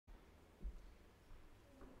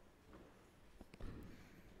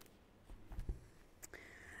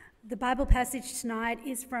The Bible passage tonight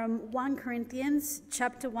is from 1 Corinthians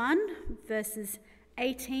chapter 1, verses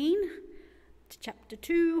 18 to chapter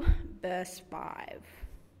 2, verse 5.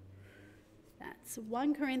 That's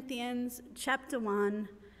 1 Corinthians chapter 1,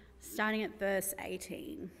 starting at verse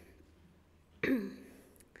 18.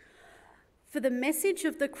 For the message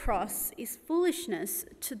of the cross is foolishness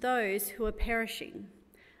to those who are perishing,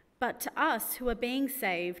 but to us who are being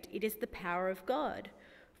saved it is the power of God.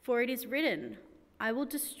 For it is written, I will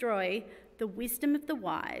destroy the wisdom of the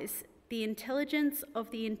wise, the intelligence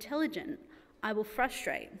of the intelligent I will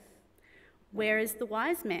frustrate. Where is the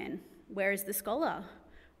wise man? Where is the scholar?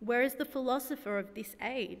 Where is the philosopher of this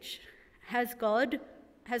age? Has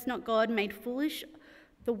not God made foolish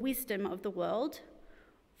the wisdom of the world?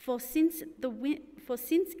 For since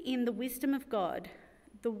in the wisdom of God,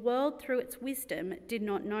 the world through its wisdom did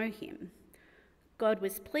not know him, God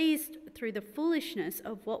was pleased through the foolishness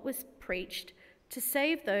of what was preached to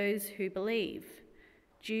save those who believe.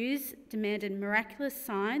 Jews demanded miraculous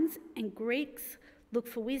signs and Greeks looked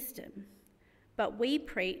for wisdom. But we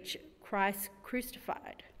preach Christ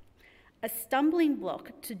crucified, a stumbling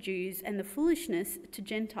block to Jews and the foolishness to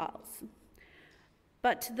Gentiles.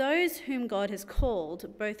 But to those whom God has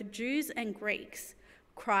called, both Jews and Greeks,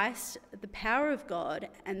 Christ, the power of God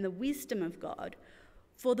and the wisdom of God.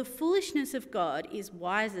 For the foolishness of God is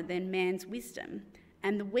wiser than man's wisdom,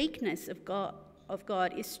 and the weakness of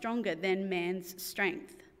God is stronger than man's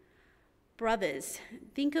strength. Brothers,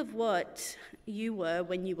 think of what you were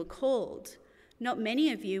when you were called. Not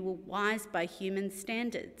many of you were wise by human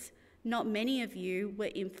standards. Not many of you were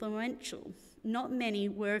influential. Not many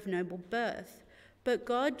were of noble birth. But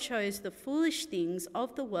God chose the foolish things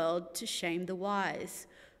of the world to shame the wise.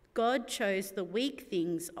 God chose the weak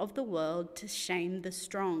things of the world to shame the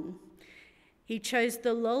strong. He chose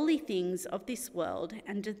the lowly things of this world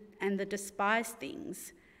and the despised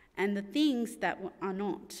things, and the things that are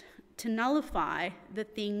not, to nullify the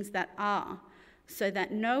things that are, so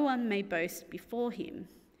that no one may boast before him.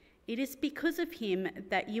 It is because of him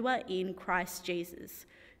that you are in Christ Jesus,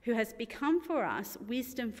 who has become for us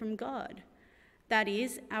wisdom from God. That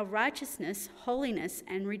is, our righteousness, holiness,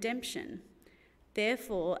 and redemption.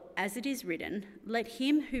 Therefore, as it is written, let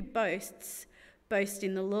him who boasts boast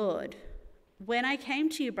in the Lord. When I came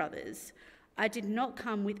to you, brothers, I did not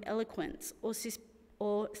come with eloquence or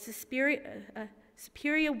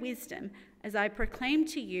superior wisdom as I proclaimed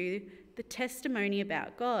to you the testimony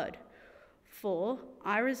about God. For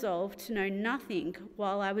I resolved to know nothing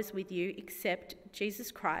while I was with you except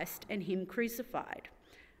Jesus Christ and him crucified.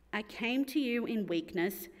 I came to you in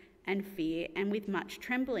weakness and fear and with much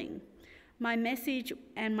trembling. My message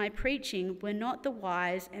and my preaching were not the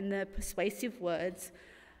wise and the persuasive words,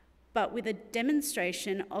 but with a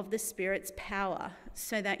demonstration of the Spirit's power,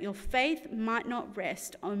 so that your faith might not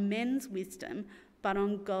rest on men's wisdom, but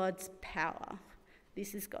on God's power.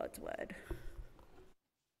 This is God's word.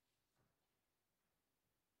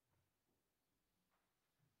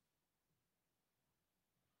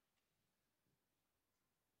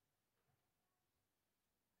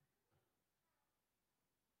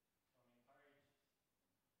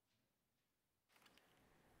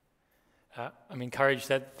 I'm encouraged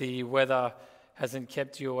that the weather hasn't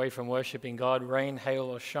kept you away from worshipping God. Rain, hail,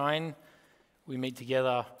 or shine, we meet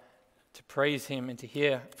together to praise him and to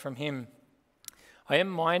hear from him. I am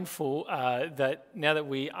mindful that now that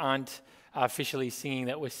we aren't officially singing,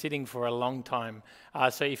 that we're sitting for a long time.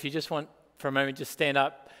 So if you just want, for a moment, just stand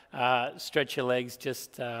up, stretch your legs,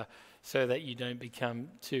 just so that you don't become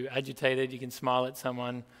too agitated. You can smile at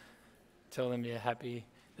someone, tell them you're happy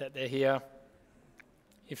that they're here,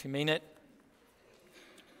 if you mean it.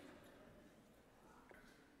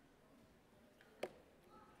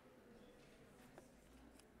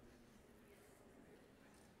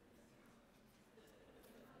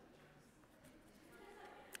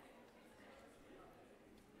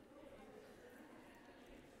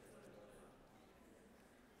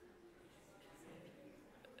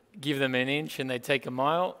 Give them an inch and they take a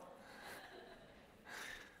mile.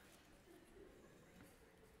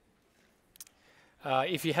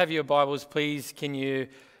 If you have your Bibles, please, can you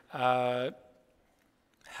have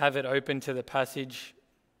it open to the passage?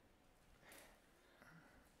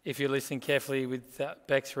 If you're listening carefully with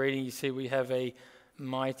Beck's reading, you see we have a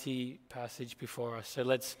mighty passage before us. So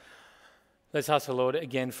let's ask the Lord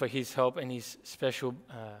again for his help and his special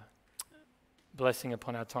blessing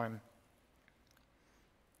upon our time.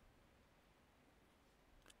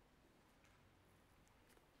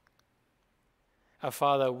 Our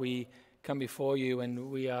Father, we come before you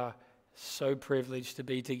and we are so privileged to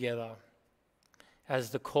be together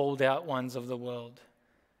as the called out ones of the world.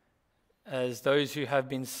 as those who have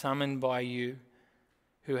been summoned by you,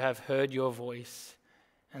 who have heard your voice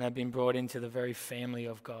and have been brought into the very family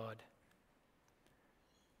of God.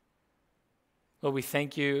 Lord, we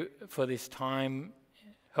thank you for this time.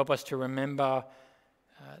 Help us to remember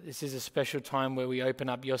this is a special time where we open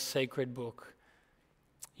up your sacred book,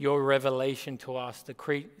 your revelation to us, the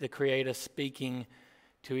Creator speaking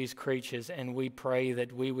to his creatures, and we pray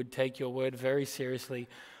that we would take your word very seriously.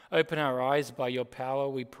 Open our eyes by your power,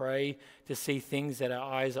 we pray, to see things that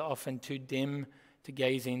our eyes are often too dim to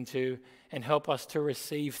gaze into, and help us to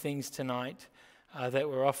receive things tonight that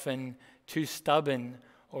we're often too stubborn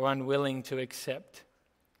or unwilling to accept.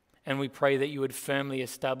 And we pray that you would firmly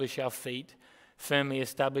establish our feet, firmly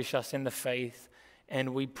establish us in the faith,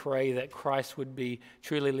 and we pray that Christ would be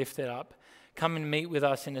truly lifted up. Come and meet with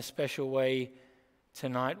us in a special way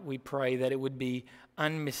tonight. We pray that it would be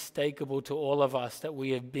unmistakable to all of us that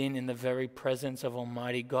we have been in the very presence of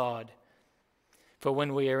Almighty God. For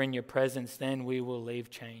when we are in your presence, then we will leave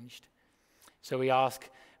changed. So we ask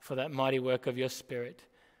for that mighty work of your Spirit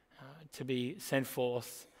to be sent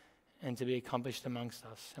forth and to be accomplished amongst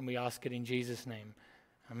us. And we ask it in Jesus' name.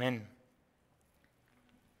 Amen.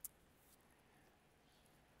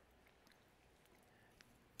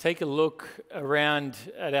 Take a look around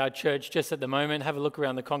at our church just at the moment. Have a look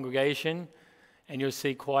around the congregation and you'll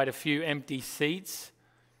see quite a few empty seats.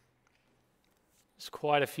 There's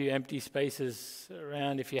quite a few empty spaces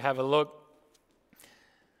around if you have a look.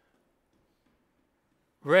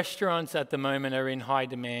 Restaurants at the moment are in high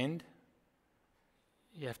demand.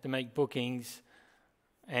 You have to make bookings.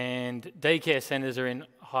 And daycare centers are in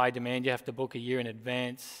high demand. You have to book a year in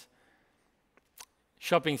advance.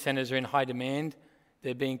 Shopping centers are in high demand.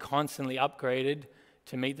 They're being constantly upgraded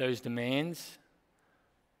to meet those demands.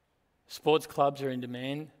 Sports clubs are in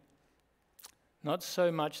demand. Not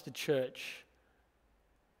so much the church.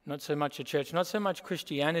 Not so much the church. Not so much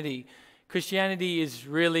Christianity. Christianity is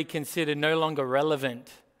really considered no longer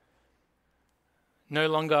relevant, no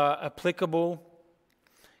longer applicable.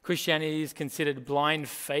 Christianity is considered blind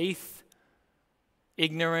faith,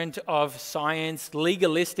 ignorant of science,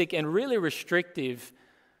 legalistic, and really restrictive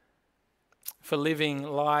for living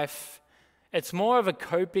life. It's more of a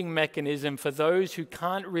coping mechanism for those who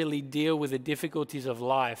can't really deal with the difficulties of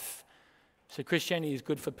life. So Christianity is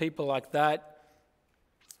good for people like that.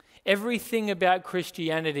 Everything about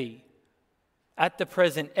Christianity at the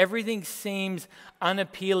present, everything seems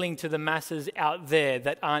unappealing to the masses out there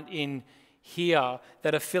that aren't in here,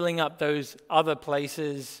 that are filling up those other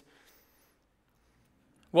places.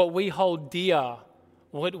 What we hold dear,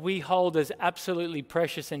 what we hold as absolutely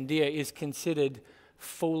precious and dear, is considered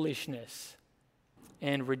foolishness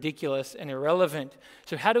and ridiculous and irrelevant.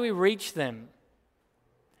 So how do we reach them?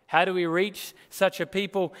 How do we reach such a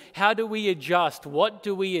people? How do we adjust? What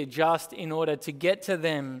do we adjust in order to get to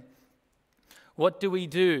them? What do we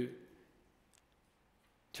do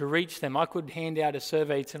to reach them? I could hand out a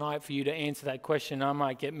survey tonight for you to answer that question. I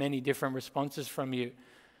might get many different responses from you.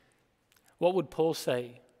 What would Paul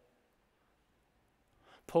say?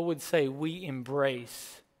 Paul would say, we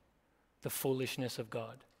embrace the foolishness of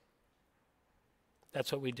God.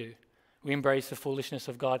 That's what we do. We embrace the foolishness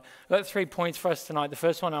of God. I've got 3 points for us tonight. The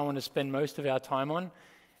first one I want to spend most of our time on,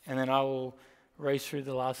 and then I will race through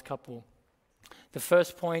the last couple. The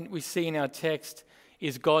first point we see in our text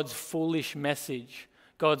is God's foolish message.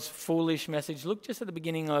 God's foolish message. Look just at the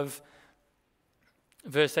beginning of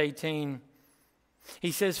verse 18.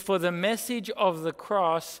 He says, for the message of the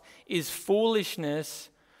cross is foolishness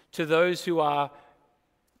to those who are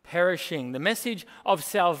perishing. The message of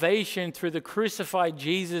salvation through the crucified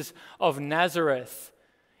Jesus of Nazareth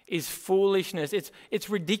is foolishness. It's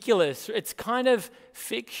ridiculous. It's kind of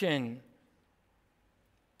fiction.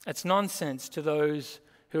 It's nonsense to those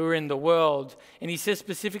who are in the world. And he says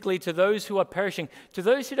specifically to those who are perishing, to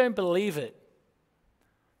those who don't believe it.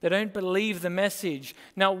 They don't believe the message.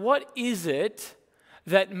 Now, what is it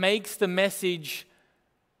that makes the message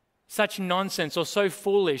such nonsense or so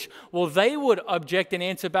foolish? Well, they would object and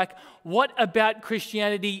answer back, what about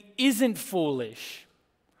Christianity isn't foolish?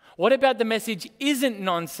 What about the message isn't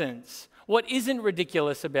nonsense? What isn't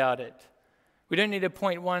ridiculous about it? We don't need to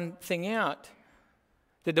point one thing out.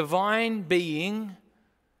 The divine being,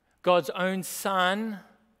 God's own Son,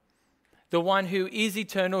 the one who is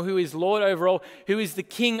eternal, who is Lord over all, who is the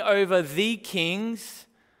King over the kings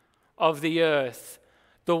of the earth,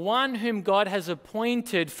 the one whom God has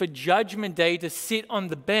appointed for judgment day to sit on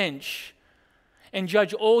the bench and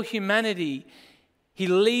judge all humanity. He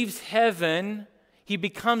leaves heaven, he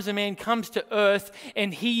becomes a man, comes to earth,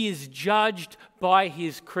 and he is judged by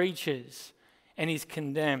his creatures and he's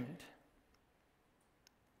condemned.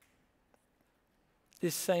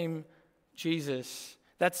 this same Jesus.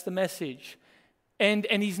 That's the message. And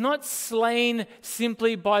he's not slain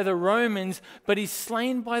simply by the Romans, but he's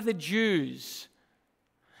slain by the Jews.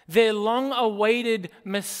 Their long-awaited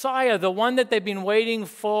Messiah, the one that they've been waiting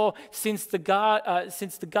for since the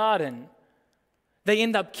garden. They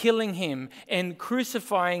end up killing him and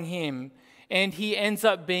crucifying him, and he ends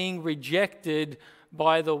up being rejected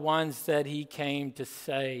by the ones that he came to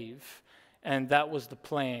save. And that was the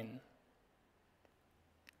plan.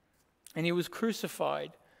 And he was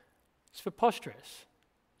crucified. It's preposterous.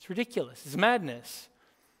 It's ridiculous. It's madness.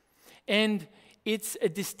 And it's a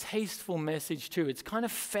distasteful message too. It's kind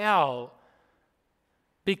of foul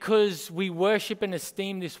because we worship and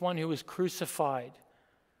esteem this one who was crucified.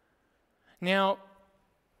 Now,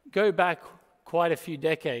 go back quite a few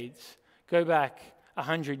decades. Go back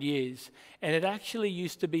 100 years. And it actually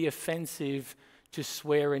used to be offensive to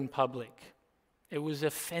swear in public. It was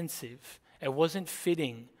offensive. It wasn't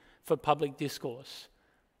fitting for public discourse.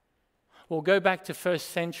 Well, go back to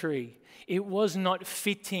first century. It was not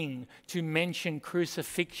fitting to mention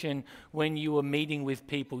crucifixion when you were meeting with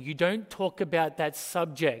people. You don't talk about that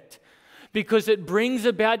subject because it brings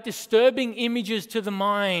about disturbing images to the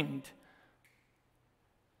mind.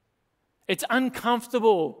 It's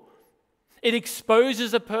uncomfortable. It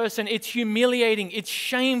exposes a person. It's humiliating. It's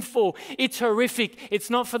shameful. It's horrific. It's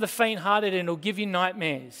not for the faint-hearted, and it'll give you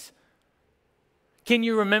nightmares. Can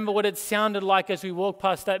you remember what it sounded like as we walked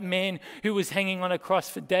past that man who was hanging on a cross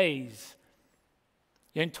for days?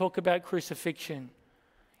 You don't talk about crucifixion.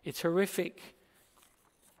 It's horrific.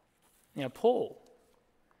 Now, Paul,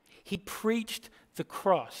 he preached the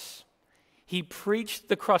cross. He preached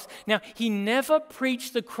the cross. Now, he never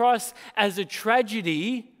preached the cross as a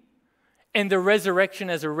tragedy and the resurrection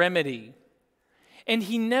as a remedy. And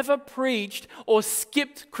he never preached or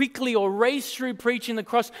skipped quickly or raced through preaching the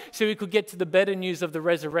cross so he could get to the better news of the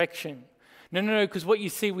resurrection. No, because what you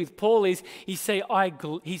see with Paul is he says, I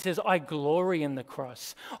glory in the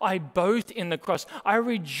cross. I boast in the cross. I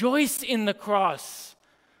rejoice in the cross.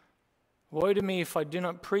 Woe to me if I do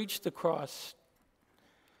not preach the cross.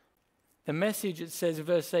 The message, it says,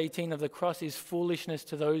 verse 18 of the cross is foolishness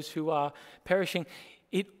to those who are perishing.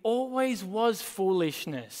 It always was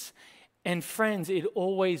foolishness. And friends, it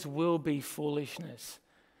always will be foolishness.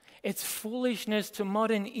 It's foolishness to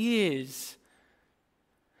modern ears.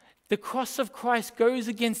 The cross of Christ goes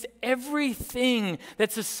against everything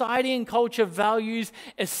that society and culture values,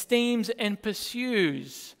 esteems, and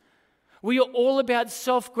pursues. We are all about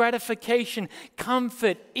self-gratification,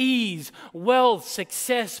 comfort, ease, wealth,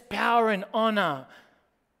 success, power, and honor.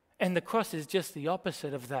 And the cross is just the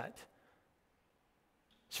opposite of that.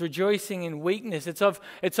 It's rejoicing in weakness. It's of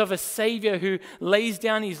a Savior who lays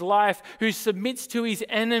down his life, who submits to his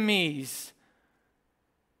enemies,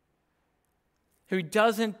 who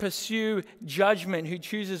doesn't pursue judgment, who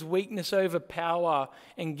chooses weakness over power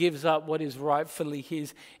and gives up what is rightfully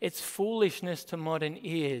his. It's foolishness to modern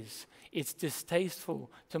ears. It's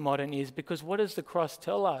distasteful to modern ears because what does the cross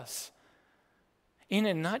tell us? In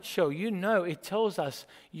a nutshell, it tells us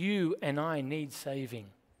you and I need saving.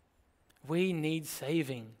 We need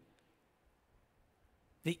saving.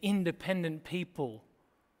 The independent people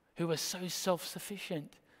who are so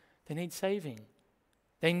self-sufficient, they need saving.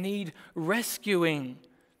 They need rescuing.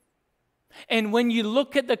 And when you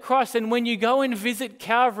look at the cross and when you go and visit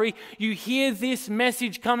Calvary, you hear this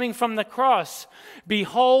message coming from the cross.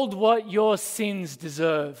 Behold what your sins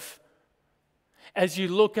deserve. As you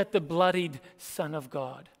look at the bloodied Son of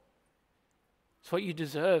God. It's what you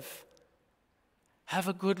deserve. Have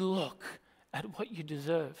a good look at what you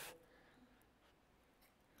deserve.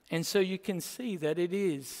 And so you can see that it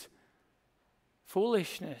is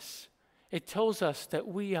foolishness. It tells us that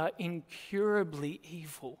we are incurably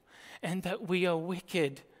evil and that we are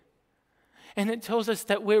wicked. And it tells us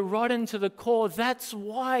that we're rotten to the core. That's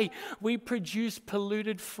why we produce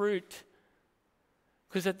polluted fruit.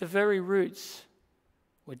 Because at the very roots,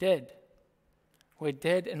 we're dead. We're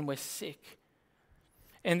dead and we're sick.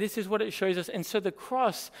 And this is what it shows us. And so the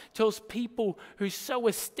cross tells people who so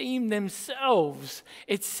esteem themselves,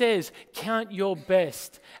 it says, count your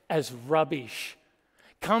best as rubbish.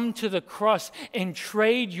 Come to the cross and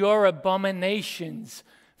trade your abominations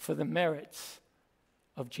for the merits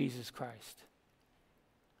of Jesus Christ.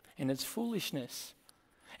 And it's foolishness.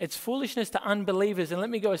 It's foolishness to unbelievers. And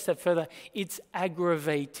let me go a step further. It's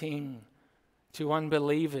aggravating to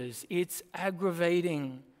unbelievers. It's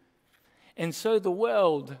aggravating. And so the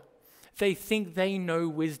world, they think they know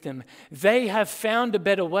wisdom. They have found a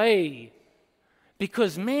better way.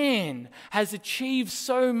 Because man has achieved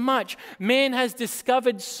so much. Man has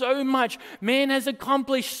discovered so much. Man has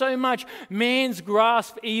accomplished so much. Man's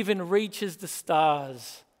grasp even reaches the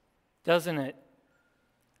stars, doesn't it?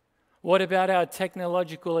 What about our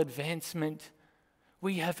technological advancement?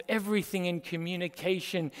 We have everything in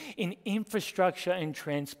communication, in infrastructure and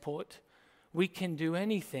transport. We can do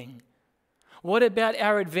anything. What about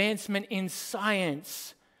our advancement in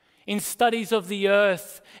science, in studies of the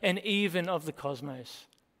earth and even of the cosmos?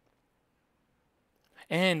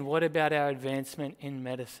 And what about our advancement in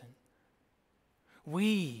medicine?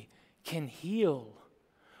 We can heal.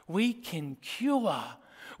 We can cure.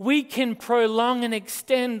 We can prolong and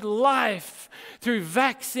extend life through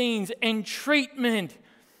vaccines and treatment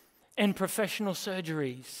and professional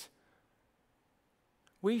surgeries.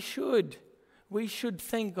 We should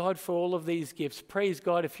thank God for all of these gifts. Praise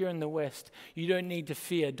God, if you're in the West, you don't need to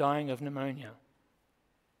fear dying of pneumonia.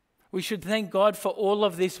 We should thank God for all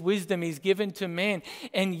of this wisdom He's given to man.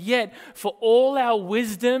 And yet, for all our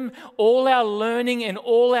wisdom, all our learning, and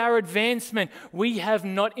all our advancement, we have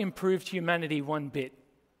not improved humanity one bit.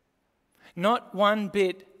 Not one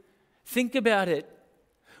bit. Think about it.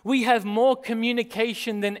 We have more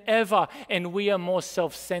communication than ever, and we are more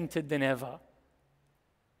self-centered than ever.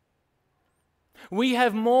 We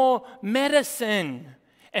have more medicine,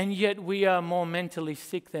 and yet we are more mentally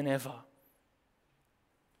sick than ever.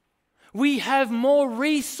 We have more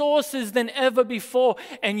resources than ever before,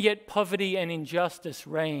 and yet poverty and injustice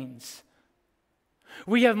reigns.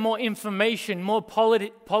 We have more information, more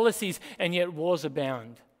policies, and yet wars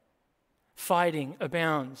abound. Fighting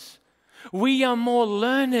abounds. We are more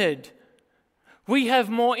learned. We have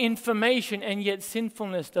more information, and yet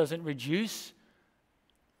sinfulness doesn't reduce.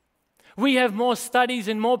 We have more studies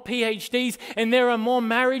and more PhDs, and there are more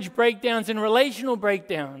marriage breakdowns and relational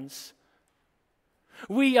breakdowns.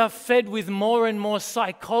 We are fed with more and more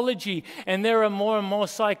psychology, and there are more and more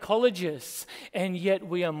psychologists, and yet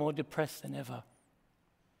we are more depressed than ever.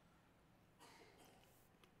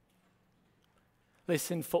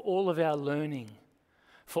 Listen, for all of our learning,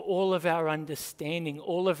 for all of our understanding,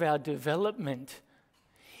 all of our development,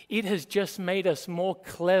 it has just made us more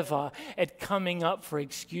clever at coming up for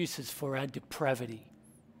excuses for our depravity.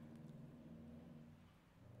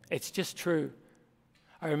 It's just true.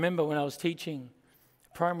 I remember when I was teaching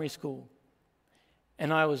primary school,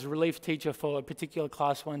 and I was relief teacher for a particular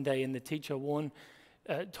class one day, and the teacher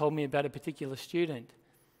told me about a particular student.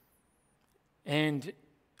 And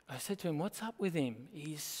I said to him, "What's up with him?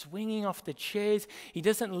 He's swinging off the chairs. He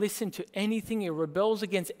doesn't listen to anything. He rebels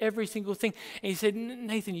against every single thing." And he said,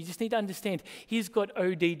 "Nathan, you just need to understand, he's got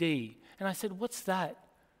ODD." And I said, "What's that?"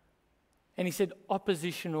 And he said,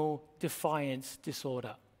 "Oppositional defiance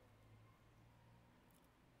disorder."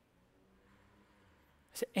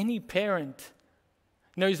 I said, any parent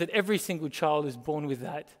knows that every single child is born with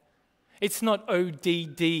that. It's not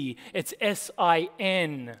ODD, it's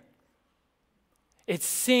SIN. It's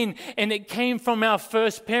sin, and it came from our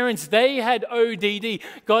first parents. They had ODD.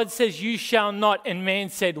 God says, "You shall not," and man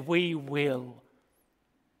said, "We will."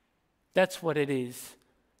 That's what it is.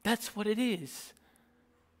 That's what it is.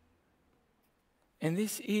 And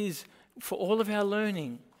this is for all of our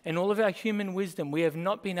learning and all of our human wisdom. We have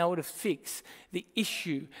not been able to fix the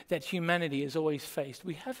issue that humanity has always faced.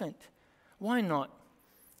 We haven't. Why not?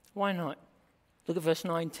 Why not? Look at verse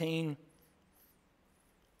 19.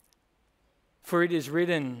 "For it is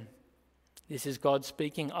written," this is God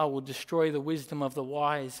speaking, "I will destroy the wisdom of the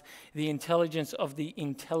wise, the intelligence of the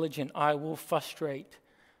intelligent I will frustrate."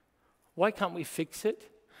 Why can't we fix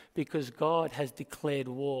it? Because God has declared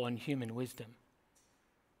war on human wisdom.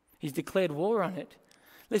 He's declared war on it.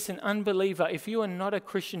 Listen, unbeliever, if you are not a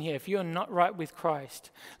Christian here, if you are not right with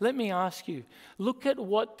Christ, let me ask you, look at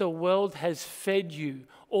what the world has fed you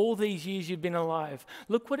all these years you've been alive.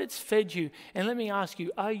 Look what it's fed you, and let me ask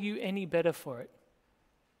you, are you any better for it?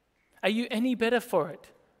 Are you any better for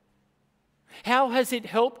it? How has it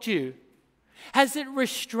helped you? Has it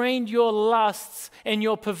restrained your lusts and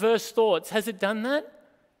your perverse thoughts? Has it done that?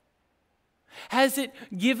 Has it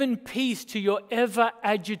given peace to your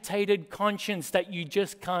ever-agitated conscience that you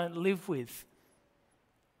just can't live with?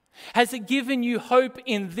 Has it given you hope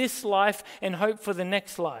in this life and hope for the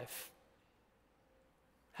next life?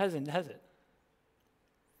 Hasn't, has it?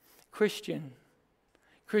 Christian,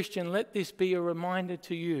 let this be a reminder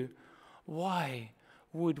to you. Why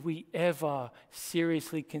would we ever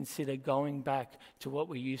seriously consider going back to what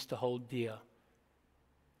we used to hold dear?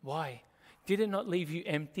 Why? Did it not leave you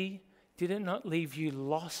empty? Did it not leave you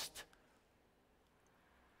lost?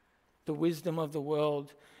 The wisdom of the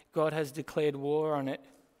world, God has declared war on it.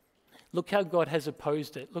 Look how God has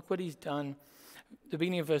opposed it. Look what He's done. the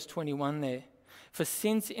beginning of verse 21 there. For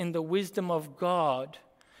since in the wisdom of God,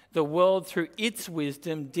 the world through its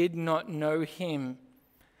wisdom did not know him.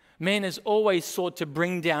 Man has always sought to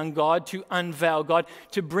bring down God, to unveil God,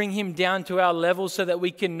 to bring him down to our level so that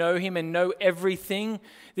we can know him and know everything.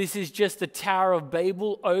 This is just the Tower of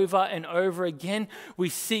Babel over and over again. We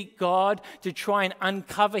seek God to try and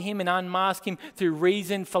uncover him and unmask him through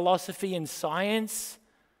reason, philosophy, and science.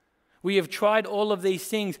 We have tried all of these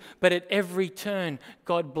things, but at every turn,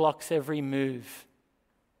 God blocks every move.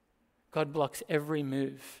 God blocks every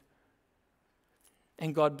move.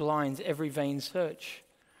 And God blinds every vain search.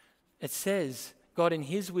 It says, God in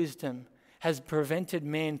his wisdom has prevented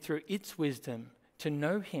man through its wisdom to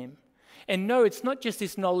know him. And no, it's not just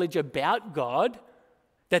this knowledge about God,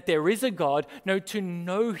 that there is a God. No, to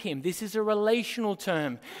know him. This is a relational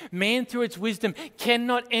term. Man through its wisdom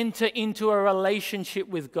cannot enter into a relationship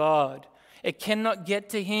with God. It cannot get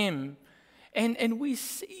to him. And we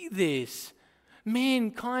see this.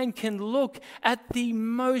 Mankind can look at the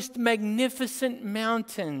most magnificent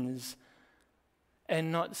mountains and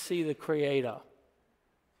not see the Creator.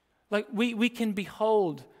 Like we can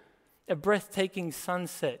behold a breathtaking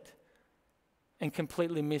sunset and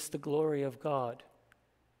completely miss the glory of God.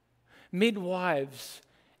 Midwives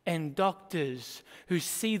and doctors who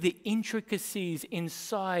see the intricacies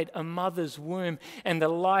inside a mother's womb and the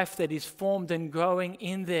life that is formed and growing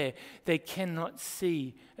in there, they cannot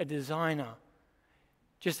see a designer.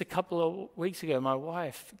 Just a couple of weeks ago, my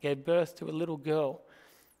wife gave birth to a little girl.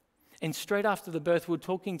 And straight after the birth, we're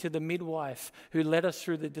talking to the midwife who led us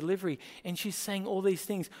through the delivery. And she's saying all these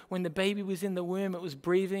things. When the baby was in the womb, it was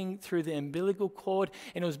breathing through the umbilical cord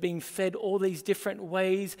and it was being fed all these different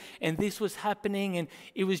ways. And this was happening and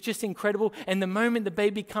it was just incredible. And the moment the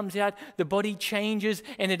baby comes out, the body changes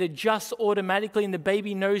and it adjusts automatically and the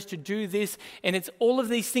baby knows to do this. And it's all of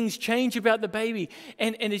these things change about the baby.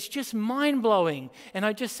 And it's just mind-blowing. And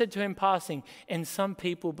I just said to him passing, and some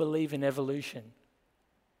people believe in evolution.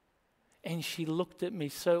 And she looked at me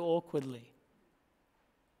so awkwardly.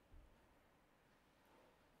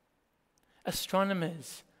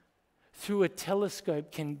 Astronomers, through a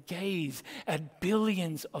telescope, can gaze at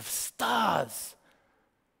billions of stars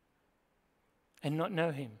and not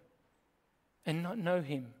know him, and not know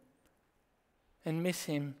him, and miss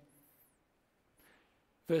him.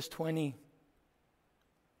 Verse 20.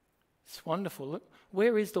 It's wonderful. Look,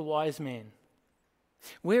 where is the wise man?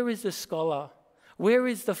 Where is the scholar? Where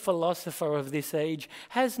is the philosopher of this age?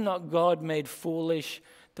 Has not God made foolish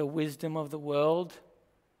the wisdom of the world?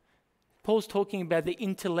 Paul's talking about the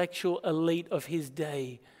intellectual elite of his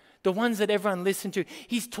day, the ones that everyone listened to.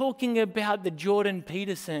 He's talking about the Jordan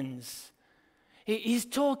Petersons. He's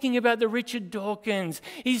talking about the Richard Dawkins.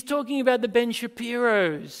 He's talking about the Ben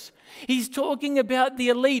Shapiros. He's talking about the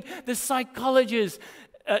elite, the psychologists,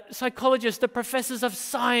 the professors of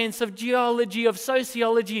science, of geology, of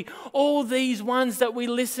sociology, all these ones that we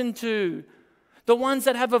listen to, the ones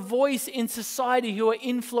that have a voice in society who are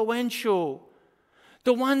influential,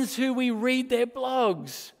 the ones who we read their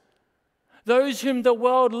blogs, those whom the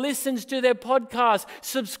world listens to their podcasts,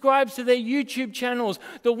 subscribes to their YouTube channels,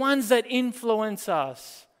 the ones that influence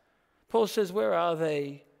us. Paul says, where are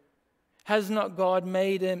they? Has not God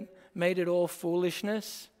made it all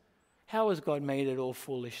foolishness? How has God made it all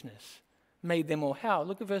foolishness? Made them all how?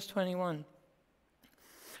 Look at verse 21.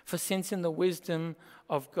 For since in the wisdom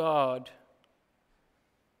of God,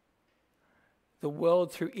 the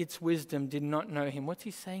world through its wisdom did not know him. What's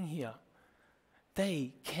he saying here?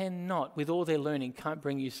 They cannot, with all their learning, can't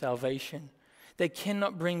bring you salvation. They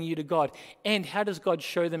cannot bring you to God. And how does God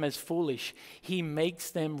show them as foolish? He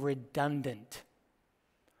makes them redundant.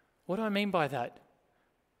 What do I mean by that?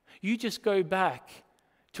 You just go back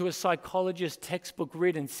to a psychologist textbook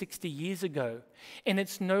written 60 years ago, and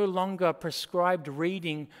it's no longer prescribed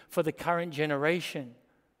reading for the current generation.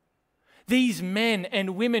 These men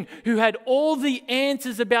and women who had all the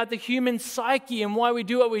answers about the human psyche and why we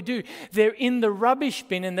do what we do, they're in the rubbish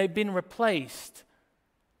bin and they've been replaced.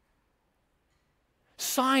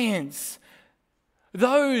 Science,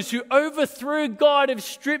 those who overthrew God have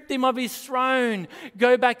stripped him of his throne.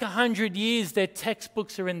 Go back 100 years, their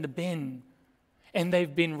textbooks are in the bin. And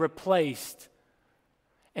they've been replaced.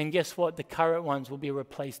 And guess what? The current ones will be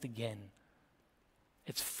replaced again.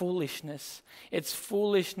 It's foolishness. It's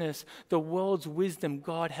foolishness. The world's wisdom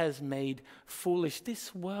God has made foolish.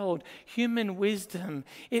 This world, human wisdom,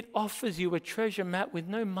 it offers you a treasure map with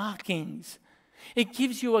no markings. It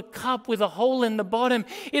gives you a cup with a hole in the bottom.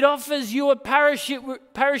 It offers you a parachute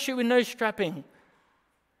with no strapping.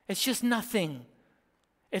 It's just nothing.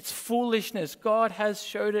 It's foolishness. God has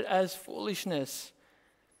showed it as foolishness.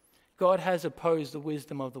 God has opposed the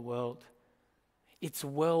wisdom of the world, its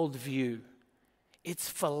worldview, its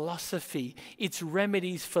philosophy, its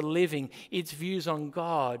remedies for living, its views on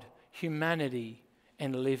God, humanity,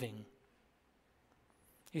 and living.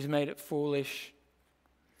 He's made it foolish.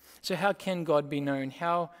 So how can God be known?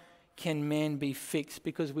 How can man be fixed?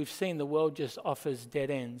 Because we've seen the world just offers dead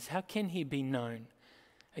ends. How can he be known?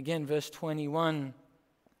 Again, verse 21.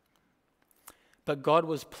 But God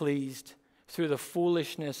was pleased through the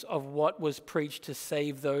foolishness of what was preached to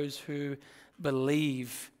save those who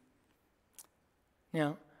believe.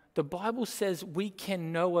 Now, the Bible says we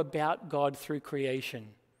can know about God through creation.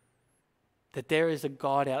 That there is a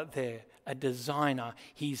God out there, a designer.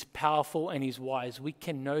 He's powerful and he's wise. We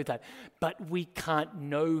can know that. But we can't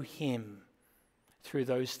know him through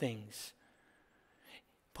those things.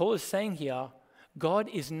 Paul is saying here, God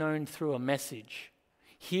is known through a message.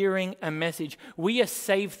 Hearing a message. We are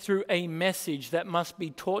saved through a message that must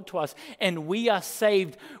be taught to us. And we are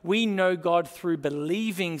saved. We know God through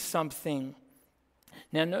believing something.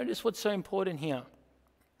 Now notice what's so important here.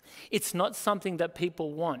 It's not something that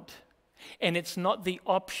people want. And it's not the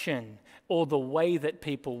option or the way that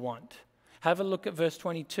people want. Have a look at verse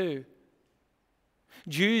 22.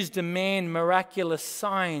 Jews demand miraculous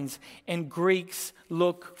signs and Greeks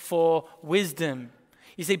look for wisdom.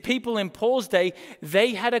 You see, people in Paul's day,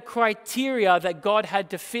 they had a criteria that God had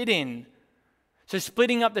to fit in. So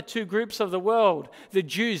splitting up the two groups of the world, the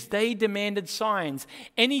Jews, they demanded signs.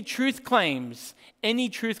 Any truth claims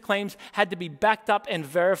had to be backed up and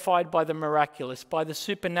verified by the miraculous, by the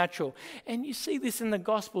supernatural. And you see this in the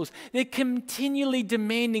Gospels. They're continually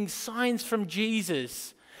demanding signs from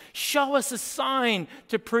Jesus. Show us a sign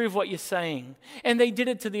to prove what you're saying. And they did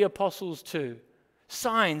it to the apostles too.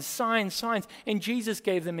 Signs, signs, signs. And Jesus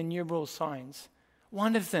gave them innumerable signs.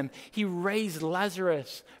 One of them, he raised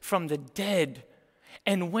Lazarus from the dead.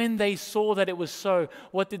 And when they saw that it was so,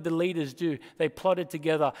 what did the leaders do? They plotted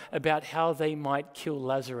together about how they might kill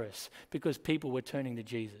Lazarus because people were turning to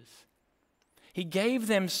Jesus. He gave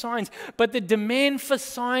them signs, but the demand for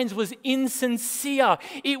signs was insincere.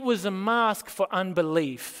 It was a mask for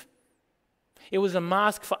unbelief. It was a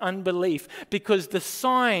mask for unbelief because the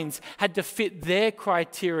signs had to fit their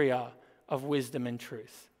criteria of wisdom and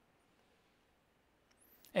truth.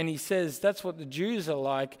 And he says that's what the Jews are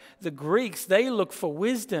like. The Greeks, they look for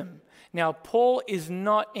wisdom. Now, Paul is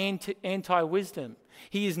not anti-wisdom.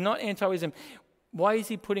 He is not anti-wisdom. Why is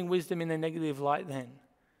he putting wisdom in a negative light then?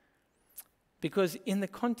 Because in the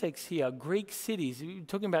context here, Greek cities, we're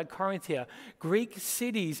talking about Corinth here, Greek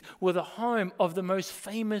cities were the home of the most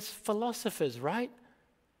famous philosophers, right?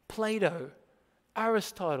 Plato,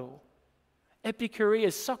 Aristotle,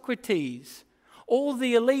 Epicurus, Socrates, all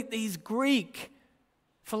the elite, these Greek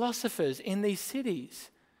philosophers in these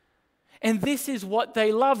cities. And this is what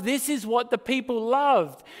they loved. This is what the people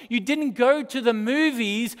loved. You didn't go to the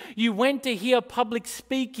movies, you went to hear public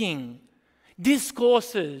speaking,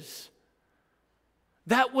 discourses.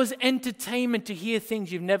 That was entertainment, to hear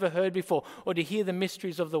things you've never heard before or to hear the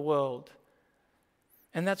mysteries of the world.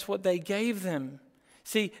 And that's what they gave them.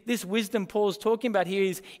 See, this wisdom Paul's talking about here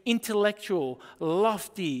is intellectual,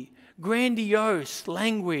 lofty, grandiose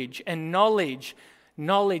language and knowledge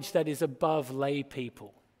that is above lay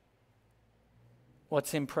people.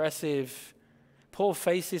 What's impressive, Paul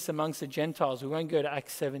faced this amongst the Gentiles. We won't go to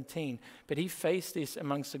Acts 17, but he faced this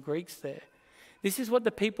amongst the Greeks there. This is what the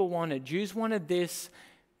people wanted. Jews wanted this,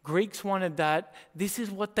 Greeks wanted that. This is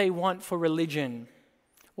what they want for religion.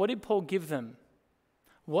 What did Paul give them?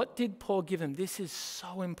 What did Paul give them? This is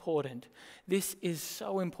so important. This is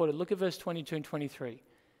so important. Look at verse 22 and 23.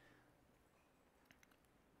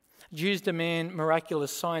 Jews demand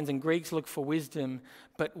miraculous signs and Greeks look for wisdom,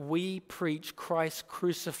 but we preach Christ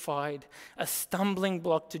crucified, a stumbling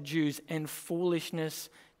block to Jews and foolishness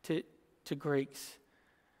to Greeks.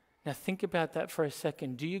 Now think about that for a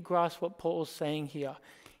second. Do you grasp what Paul's saying here?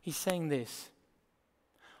 He's saying this: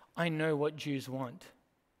 I know what Jews want.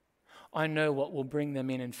 I know what will bring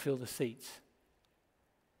them in and fill the seats.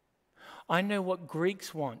 I know what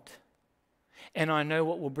Greeks want, and I know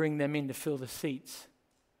what will bring them in to fill the seats.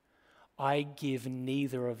 I give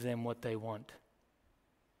neither of them what they want.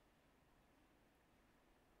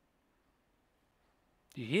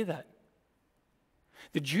 Do you hear that?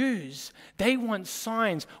 The Jews, they want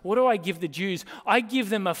signs. What do I give the Jews? I give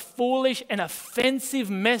them a foolish and offensive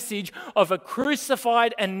message of a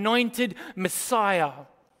crucified, anointed Messiah.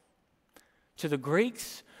 To the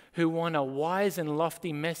Greeks, who want a wise and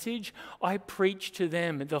lofty message, I preach to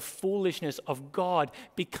them the foolishness of God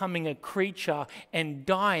becoming a creature and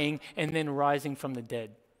dying and then rising from the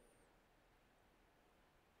dead.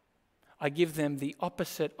 I give them the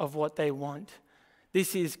opposite of what they want.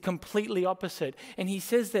 This is completely opposite. And he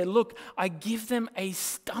says there, look, I give them a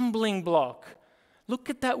stumbling block. Look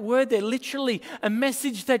at that word there, literally a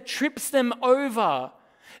message that trips them over,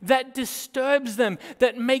 that disturbs them,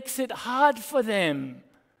 that makes it hard for them.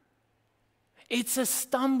 It's a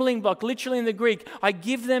stumbling block, literally in the Greek. I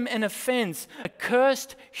give them an offense, a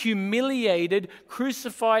cursed, humiliated,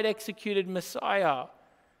 crucified, executed Messiah.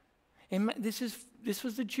 And this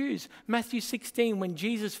was the Jews. Matthew 16, when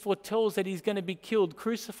Jesus foretells that he's going to be killed,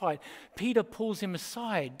 crucified, Peter pulls him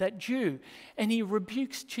aside, that Jew, and he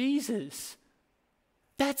rebukes Jesus.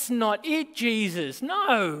 That's not it, Jesus.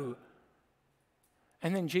 No.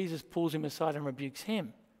 And then Jesus pulls him aside and rebukes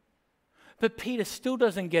him. But Peter still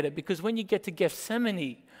doesn't get it, because when you get to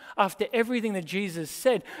Gethsemane, after everything that Jesus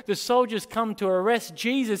said, the soldiers come to arrest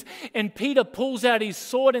Jesus, and Peter pulls out his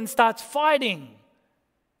sword and starts fighting.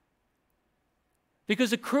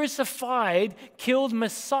 Because a crucified, killed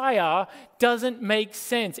Messiah doesn't make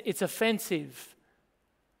sense. It's offensive.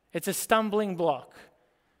 It's a stumbling block.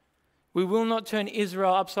 We will not turn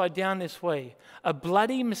Israel upside down this way. A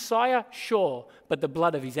bloody Messiah, sure, but the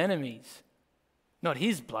blood of his enemies, not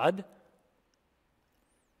his blood.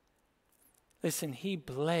 Listen, he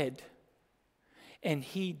bled and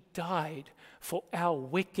he died for our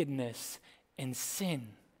wickedness and sin.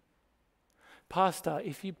 Pastor,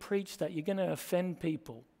 if you preach that, you're going to offend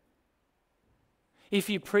people. If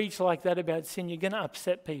you preach like that about sin, you're going to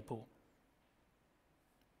upset people.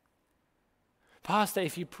 Pastor,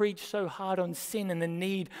 if you preach so hard on sin and the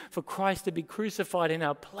need for Christ to be crucified in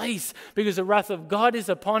our place because the wrath of God is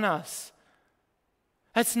upon us,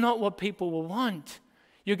 that's not what people will want.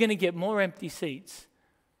 You're going to get more empty seats.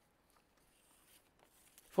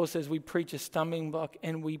 Paul says we preach a stumbling block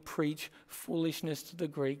and we preach foolishness to the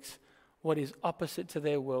Greeks, what is opposite to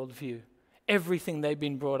their worldview. Everything they've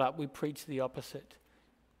been brought up, we preach the opposite.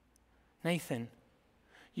 Nathan,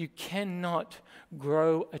 you cannot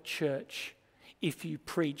grow a church if you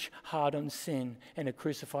preach hard on sin and a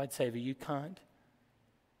crucified Savior. You can't.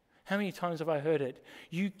 How many times have I heard it?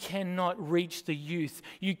 You cannot reach the youth.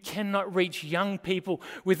 You cannot reach young people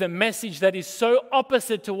with a message that is so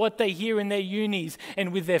opposite to what they hear in their unis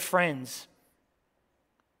and with their friends.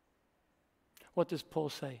 What does Paul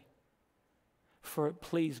say? For it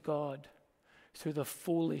pleased God through the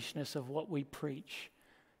foolishness of what we preach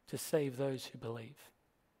to save those who believe.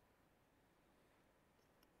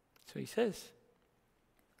 So he says,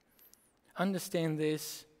 understand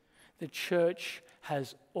this, the church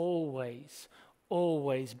has always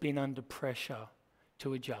been under pressure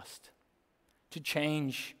to adjust, to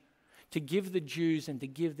change, to give the Jews and to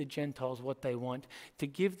give the Gentiles what they want, to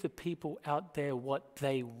give the people out there what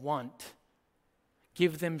they want,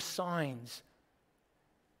 give them signs,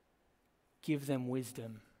 give them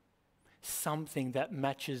wisdom, something that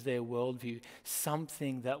matches their worldview,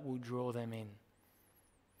 something that will draw them in.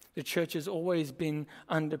 The church has always been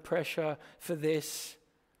under pressure for this.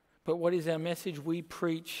 But what is our message? We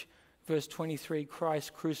preach, verse 23,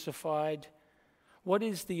 Christ crucified. What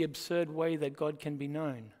is the absurd way that God can be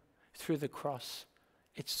known? Through the cross.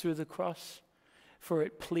 It's through the cross. For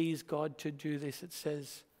it pleased God to do this, it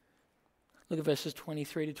says. Look at verses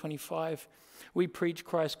 23 to 25. We preach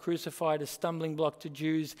Christ crucified, a stumbling block to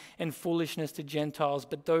Jews and foolishness to Gentiles,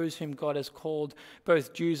 but those whom God has called,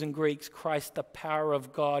 both Jews and Greeks, Christ the power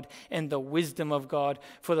of God and the wisdom of God.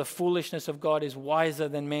 For the foolishness of God is wiser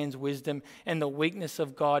than man's wisdom, and the weakness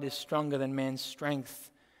of God is stronger than man's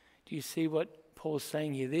strength. Do you see what Paul's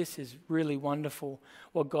saying here? This is really wonderful,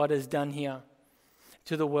 what God has done here.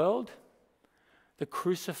 To the world, the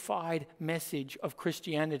crucified message of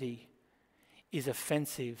Christianity is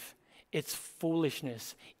offensive. It's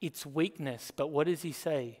foolishness. It's weakness. But what does he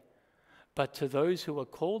say? But to those who are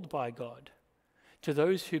called by God, to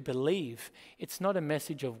those who believe, it's not a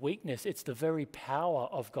message of weakness. It's the very power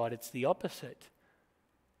of God. It's the opposite.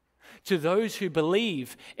 To those who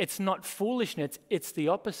believe, it's not foolishness. It's the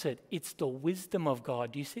opposite. It's the wisdom of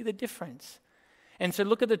God. Do you see the difference? And so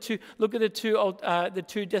look at the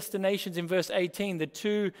two destinations in verse 18, the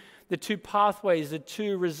two pathways, the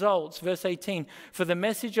two results. Verse 18, for the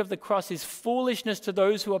message of the cross is foolishness to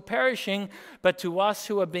those who are perishing, but to us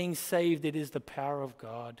who are being saved, it is the power of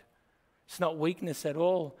God. It's not weakness at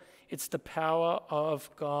all. It's the power of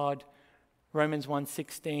God. Romans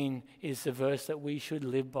 1:16 is the verse that we should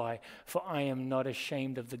live by. For I am not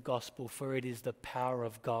ashamed of the gospel, for it is the power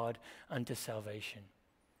of God unto salvation.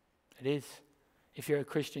 It is. If you're a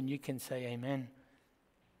Christian, you can say amen.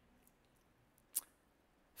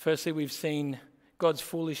 Firstly, we've seen God's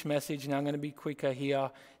foolish message. Now I'm going to be quicker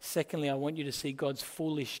here. Secondly, I want you to see God's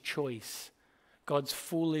foolish choice. God's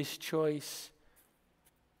foolish choice.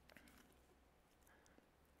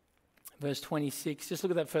 Verse 26, just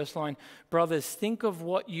look at that first line. Brothers, think of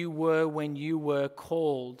what you were when you were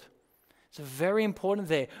called. It's very important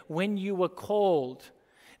there. When you were called.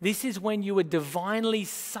 This is when you were divinely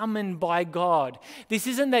summoned by God. This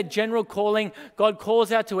isn't that general calling. God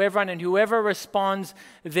calls out to everyone and whoever responds,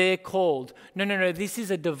 they're called. No. This is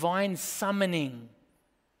a divine summoning.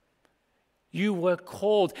 You were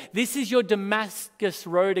called. This is your Damascus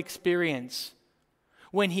Road experience.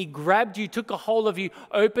 When he grabbed you, took a hold of you,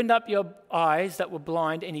 opened up your eyes that were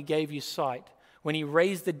blind, and he gave you sight. When he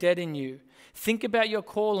raised the dead in you. Think about your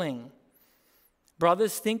calling.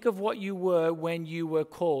 Brothers, think of what you were when you were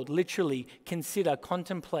called. Literally, consider,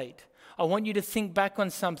 contemplate. I want you to think back on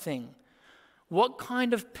something. What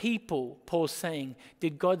kind of people, Paul's saying,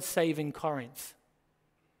 did God save in Corinth?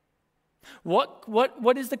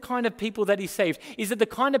 What is the kind of people that he saved? Is it the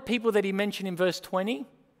kind of people that he mentioned in verse 20?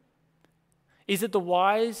 Is it the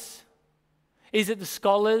wise? Is it the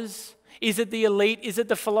scholars? Is it the elite? Is it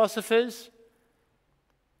the philosophers?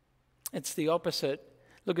 It's the opposite.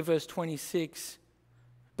 Look at verse 26.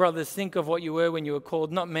 Brothers, think of what you were when you were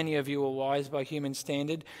called. Not many of you were wise by human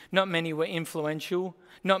standard. Not many were influential.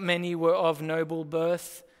 Not many were of noble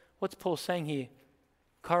birth. What's Paul saying here?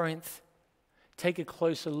 Corinth, take a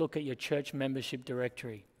closer look at your church membership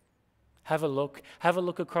directory. Have a look. Have a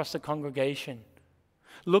look across the congregation.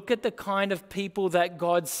 Look at the kind of people that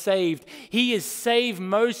God saved. He has saved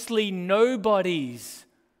mostly nobodies.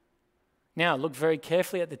 Now, look very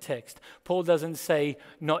carefully at the text. Paul doesn't say,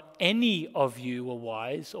 not any of you were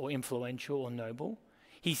wise or influential or noble.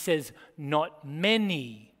 He says, not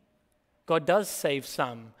many. God does save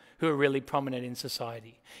some who are really prominent in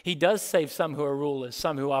society. He does save some who are rulers,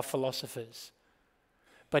 some who are philosophers.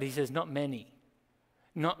 But he says, not many.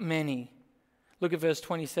 Not many. Look at verse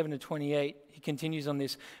 27 to 28. He continues on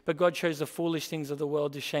this. But God chose the foolish things of the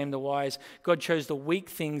world to shame the wise. God chose the weak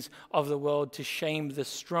things of the world to shame the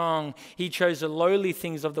strong. He chose the lowly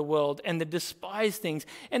things of the world and the despised things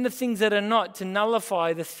and the things that are not to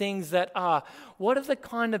nullify the things that are. What are the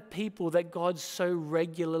kind of people that God so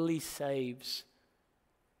regularly saves?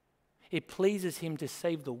 It pleases him to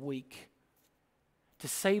save the weak, to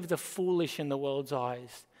save the foolish in the world's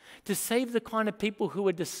eyes, to save the kind of people who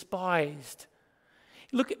are despised.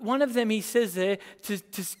 Look at one of them, he says there,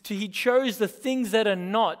 he chose the things that are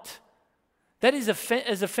not. That is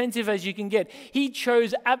as offensive as you can get. He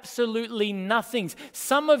chose absolutely nothings.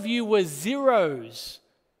 Some of you were zeros.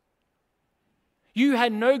 You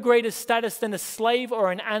had no greater status than a slave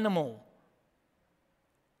or an animal.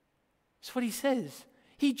 That's what he says.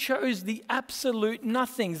 He chose the absolute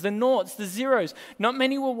nothings, the noughts, the zeros. Not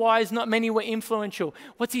many were wise, not many were influential.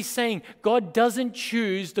 What's he saying? God doesn't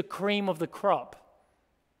choose the cream of the crop.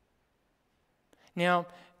 Now,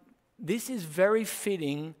 this is very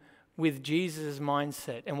fitting with Jesus'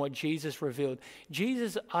 mindset and what Jesus revealed.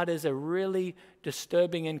 Jesus utters a really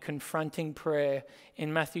disturbing and confronting prayer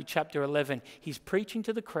in Matthew chapter 11. He's preaching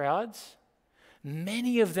to the crowds.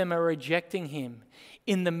 Many of them are rejecting him.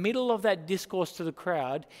 In the middle of that discourse to the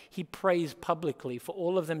crowd, he prays publicly for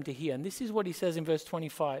all of them to hear. And this is what he says in verse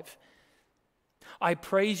 25. I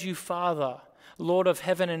praise you, Father, Lord of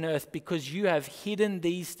heaven and earth, because you have hidden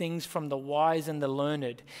these things from the wise and the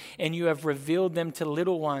learned, and you have revealed them to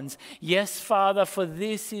little ones. Yes, Father, for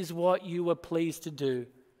this is what you were pleased to do.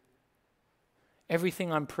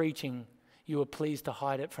 Everything I'm preaching, you were pleased to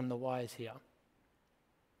hide it from the wise here.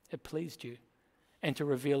 It pleased you. And to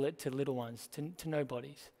reveal it to little ones, to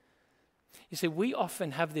nobodies. You see, we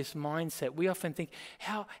often have this mindset. We often think,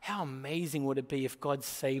 how amazing would it be if God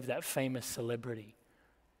saved that famous celebrity?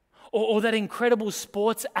 Or that incredible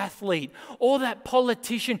sports athlete, or that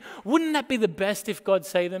politician. Wouldn't that be the best if God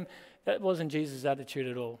saved them? That wasn't Jesus' attitude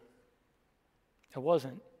at all. It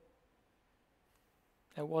wasn't.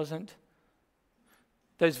 It wasn't.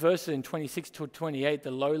 Those verses in 26 to 28,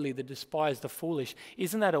 the lowly, the despised, the foolish,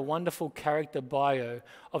 isn't that a wonderful character bio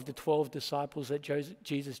of the 12 disciples that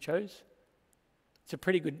Jesus chose? It's a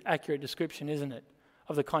pretty good, accurate description, isn't it,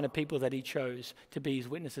 of the kind of people that he chose to be his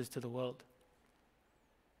witnesses to the world.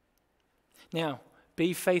 Now,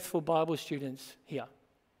 be faithful Bible students here.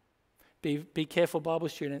 Be careful Bible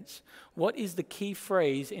students. What is the key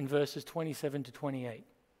phrase in verses 27 to 28?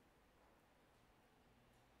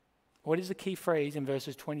 What is the key phrase in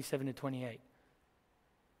verses 27 to 28?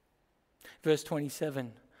 Verse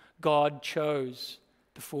 27, God chose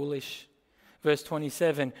the foolish. Verse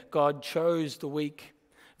 27, God chose the weak.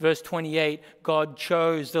 Verse 28, God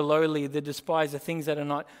chose the lowly, the despised, the things that are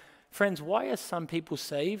not. Friends, why are some people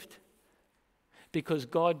saved? Because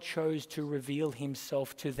God chose to reveal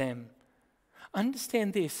himself to them.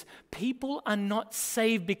 Understand this. People are not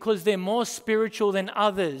saved because they're more spiritual than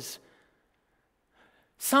others.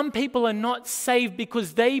 Some people are not saved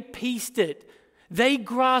because they pieced it. They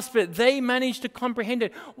grasped it. They managed to comprehend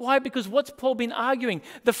it. Why? Because what's Paul been arguing?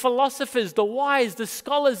 The philosophers, the wise, the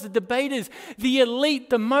scholars, the debaters, the elite,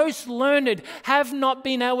 the most learned have not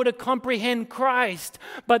been able to comprehend Christ,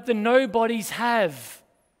 but the nobodies have.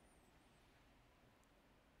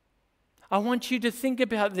 I want you to think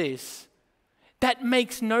about this. That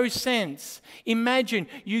makes no sense. Imagine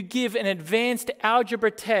you give an advanced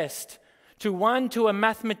algebra test to a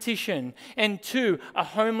mathematician, and two, a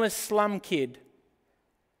homeless slum kid.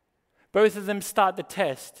 Both of them start the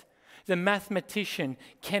test. The mathematician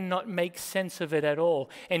cannot make sense of it at all,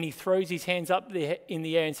 and he throws his hands up in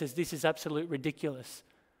the air and says, "This is absolute ridiculous."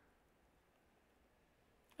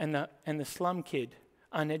 And the slum kid,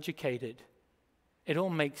 uneducated, it all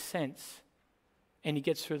makes sense, and he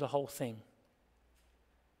gets through the whole thing.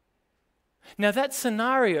 Now that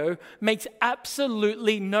scenario makes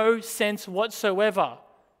absolutely no sense whatsoever.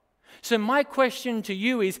 So my question to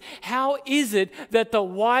you is, how is it that the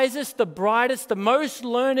wisest, the brightest, the most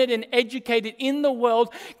learned and educated in the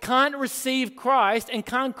world can't receive Christ and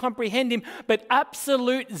can't comprehend him, but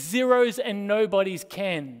absolute zeros and nobodies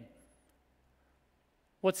can?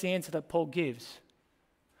 What's the answer that Paul gives?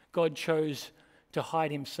 God chose to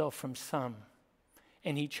hide himself from some,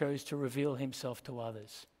 and he chose to reveal himself to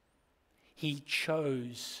others. He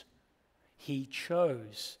chose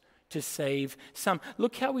to save some.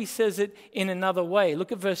 Look how he says it in another way.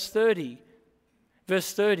 Look at verse 30.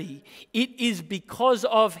 Verse 30, it is because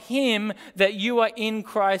of him that you are in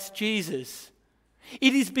Christ Jesus.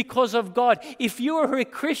 It is because of God. If you are a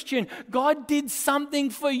Christian, God did something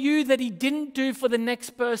for you that he didn't do for the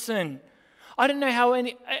next person. I don't know how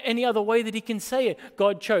any other way that he can say it.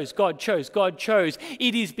 God chose, God chose, God chose.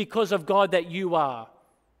 It is because of God that you are.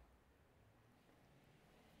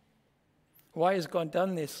 Why has God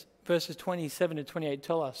done this? Verses 27 to 28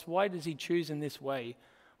 tell us. Why does he choose in this way?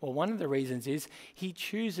 Well, one of the reasons is he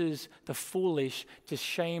chooses the foolish to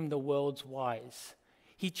shame the world's wise.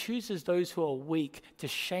 He chooses those who are weak to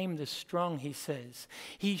shame the strong, he says.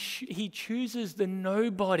 He chooses the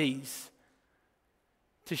nobodies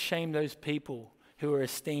to shame those people who are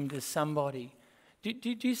esteemed as somebody. Do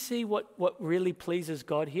you see what really pleases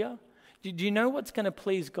God here? Do you know what's going to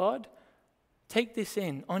please God? Take this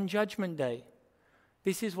in. On Judgment Day,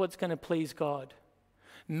 this is what's going to please God.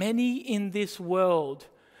 Many in this world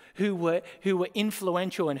who were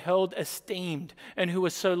influential and held esteemed and who were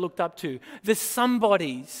so looked up to, the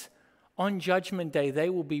somebodies, on Judgment Day, they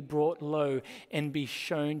will be brought low and be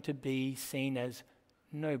shown to be seen as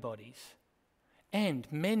nobodies. And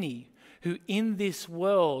many who in this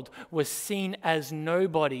world were seen as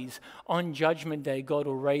nobodies, on Judgment Day, God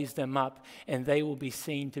will raise them up and they will be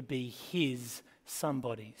seen to be his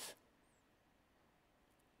somebodies.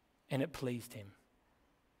 And it pleased him.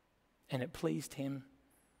 And it pleased him.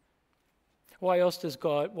 Why else does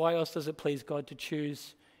it please God to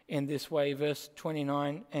choose in this way? Verse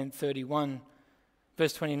 29 and 31.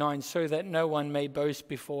 Verse 29, so that no one may boast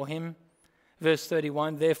before him. Verse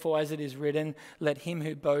 31, therefore as it is written, let him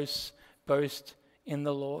who boasts boast in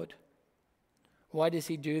the Lord. Why does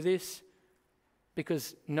he do this?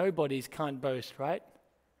 Because nobodies can't boast, right?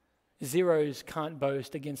 Zeros can't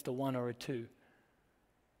boast against a 1 or a 2.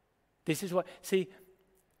 This is what, see,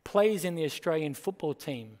 players in the Australian football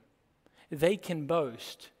team, they can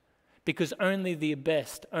boast because only the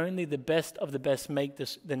best of the best make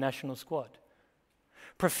the national squad.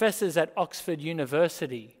 Professors at Oxford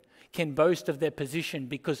University can boast of their position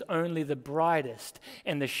because only the brightest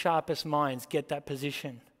and the sharpest minds get that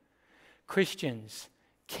position. Christians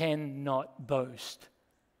cannot boast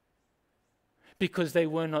because they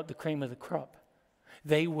were not the cream of the crop.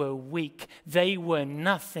 They were weak. They were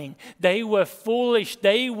nothing. They were foolish.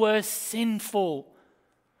 They were sinful.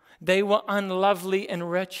 They were unlovely and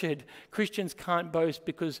wretched. Christians can't boast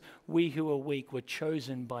because we who are weak were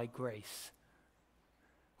chosen by grace.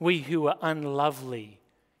 We who are unlovely,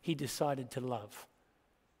 he decided to love.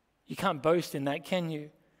 You can't boast in that, can you?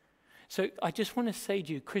 So I just want to say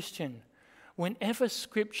to you, Christian, whenever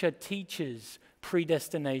Scripture teaches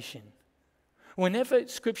predestination, whenever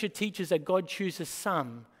Scripture teaches that God chooses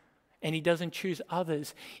some and he doesn't choose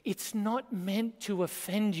others, it's not meant to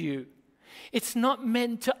offend you. It's not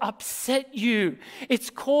meant to upset you. It's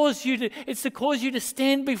to cause you to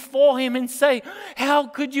stand before him and say, how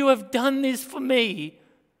could you have done this for me?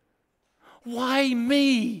 Why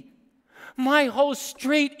me? My whole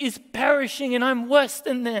street is perishing and I'm worse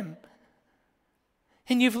than them.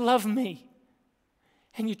 And you've loved me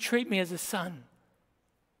and you treat me as a son.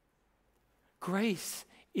 Grace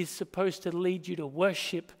is supposed to lead you to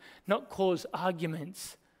worship, not cause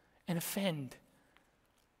arguments and offend.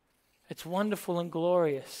 It's wonderful and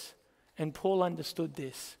glorious. And Paul understood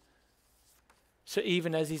this. So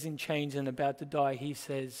even as he's in chains and about to die, he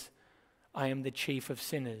says, I am the chief of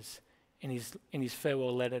sinners in his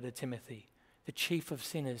farewell letter to Timothy. The chief of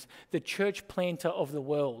sinners, the church planter of the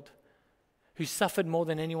world, who suffered more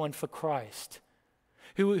than anyone for Christ,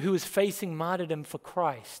 who was facing martyrdom for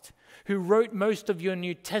Christ, who wrote most of your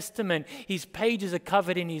New Testament. His pages are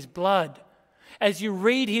covered in his blood. As you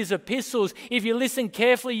read his epistles, if you listen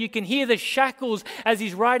carefully, you can hear the shackles as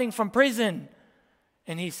he's writing from prison.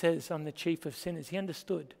 And he says, I'm the chief of sinners. He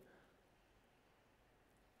understood.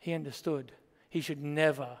 He understood. He should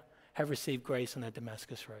never have received grace on that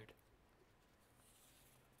Damascus road.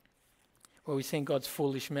 Well, we've seen God's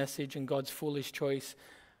foolish message and God's foolish choice.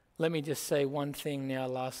 Let me just say one thing now,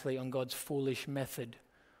 lastly, on God's foolish method.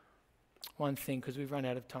 One thing, because we've run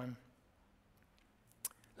out of time.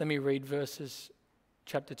 Let me read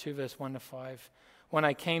chapter 2, verse 1 to 5. When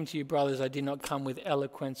I came to you, brothers, I did not come with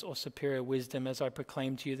eloquence or superior wisdom as I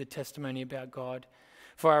proclaimed to you the testimony about God.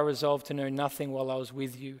 For I resolved to know nothing while I was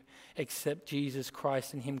with you, except Jesus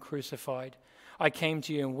Christ and him crucified. I came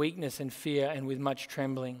to you in weakness and fear and with much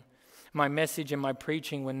trembling. My message and my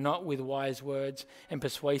preaching were not with wise words and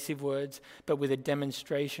persuasive words, but with a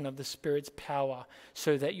demonstration of the Spirit's power,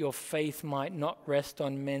 so that your faith might not rest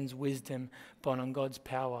on men's wisdom, but on God's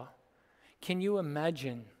power. Can you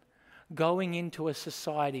imagine going into a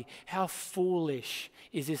society? How foolish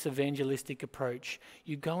is this evangelistic approach?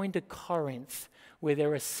 You go into Corinth, where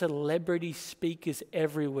there are celebrity speakers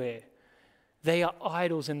everywhere. They are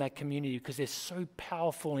idols in that community because they're so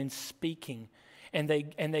powerful in speaking. And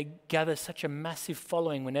they gather such a massive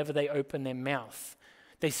following whenever they open their mouth.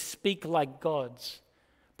 They speak like gods.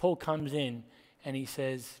 Paul comes in and he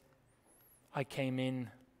says, I came in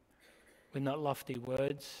with not lofty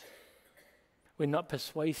words, with not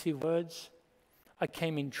persuasive words. I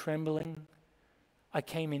came in trembling. I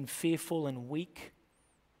came in fearful and weak.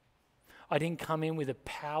 I didn't come in with a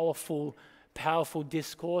powerful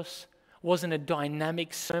discourse. It wasn't a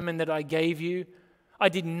dynamic sermon that I gave you. I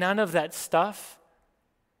did none of that stuff.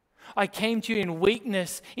 I came to you in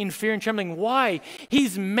weakness, in fear and trembling. Why?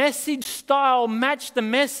 His message style matched the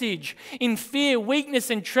message. In fear, weakness,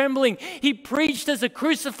 and trembling, he preached as a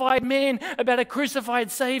crucified man about a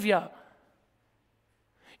crucified Savior.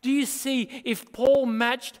 Do you see, if Paul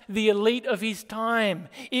matched the elite of his time,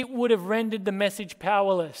 it would have rendered the message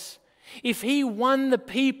powerless. If he won the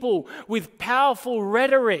people with powerful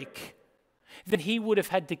rhetoric, then he would have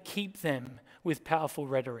had to keep them with powerful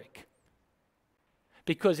rhetoric.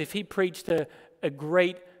 Because if he preached a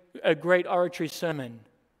great oratory sermon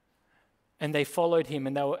and they followed him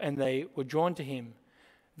and they were drawn to him,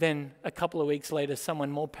 then a couple of weeks later,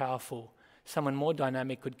 someone more powerful, someone more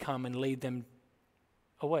dynamic could come and lead them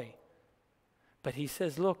away. But he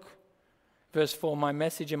says, look, verse 4, my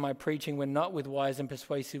message and my preaching were not with wise and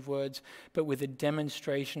persuasive words, but with a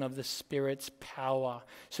demonstration of the Spirit's power,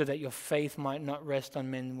 so that your faith might not rest on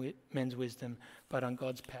men's wisdom, but on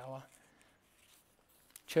God's power.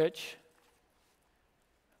 Church,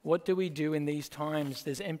 what do we do in these times?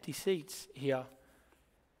 There's empty seats here.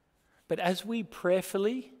 But as we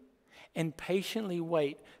prayerfully and patiently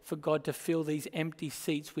wait for God to fill these empty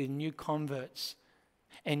seats with new converts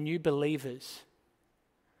and new believers,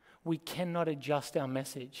 we cannot adjust our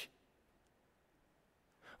message.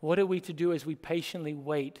 What are we to do as we patiently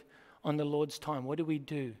wait on the Lord's time? What do we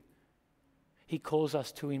do? He calls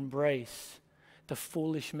us to embrace the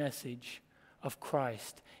foolish message of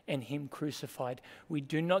Christ and him crucified. We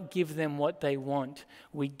do not give them what they want.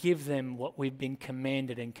 We give them what we've been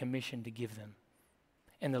commanded and commissioned to give them.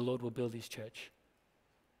 And the Lord will build his church.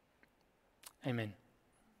 Amen.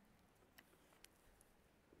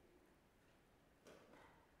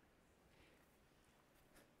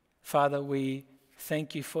 Father, we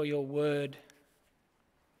thank you for your word.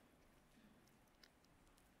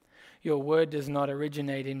 Your word does not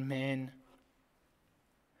originate in man.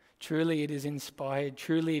 Truly it is inspired.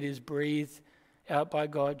 Truly it is breathed out by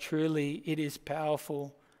God. Truly it is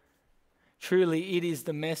powerful. Truly it is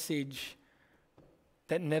the message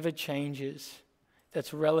that never changes,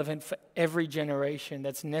 that's relevant for every generation,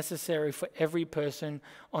 that's necessary for every person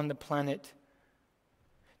on the planet.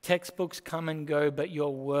 Textbooks come and go, but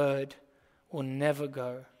your word will never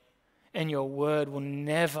go, and your word will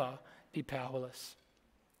never be powerless.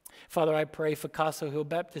 Father, I pray for Castle Hill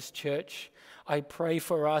Baptist Church. I pray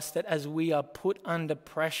for us that as we are put under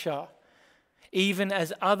pressure, Even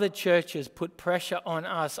as other churches put pressure on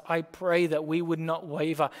us, I pray that we would not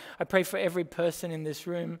waver. I pray for every person in this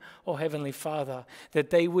room, oh Heavenly Father,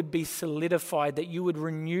 that they would be solidified, that you would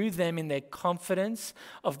renew them in their confidence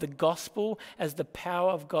of the gospel as the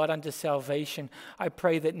power of God unto salvation. I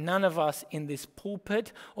pray that none of us in this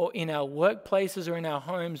pulpit or in our workplaces or in our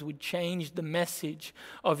homes would change the message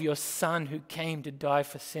of your Son who came to die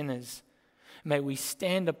for sinners. May we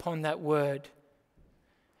stand upon that word.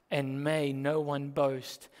 And may no one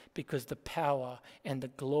boast, because the power and the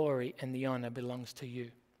glory and the honor belongs to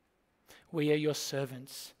you. We are your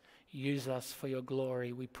servants. Use us for your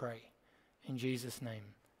glory, we pray. In Jesus' name,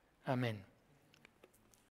 amen.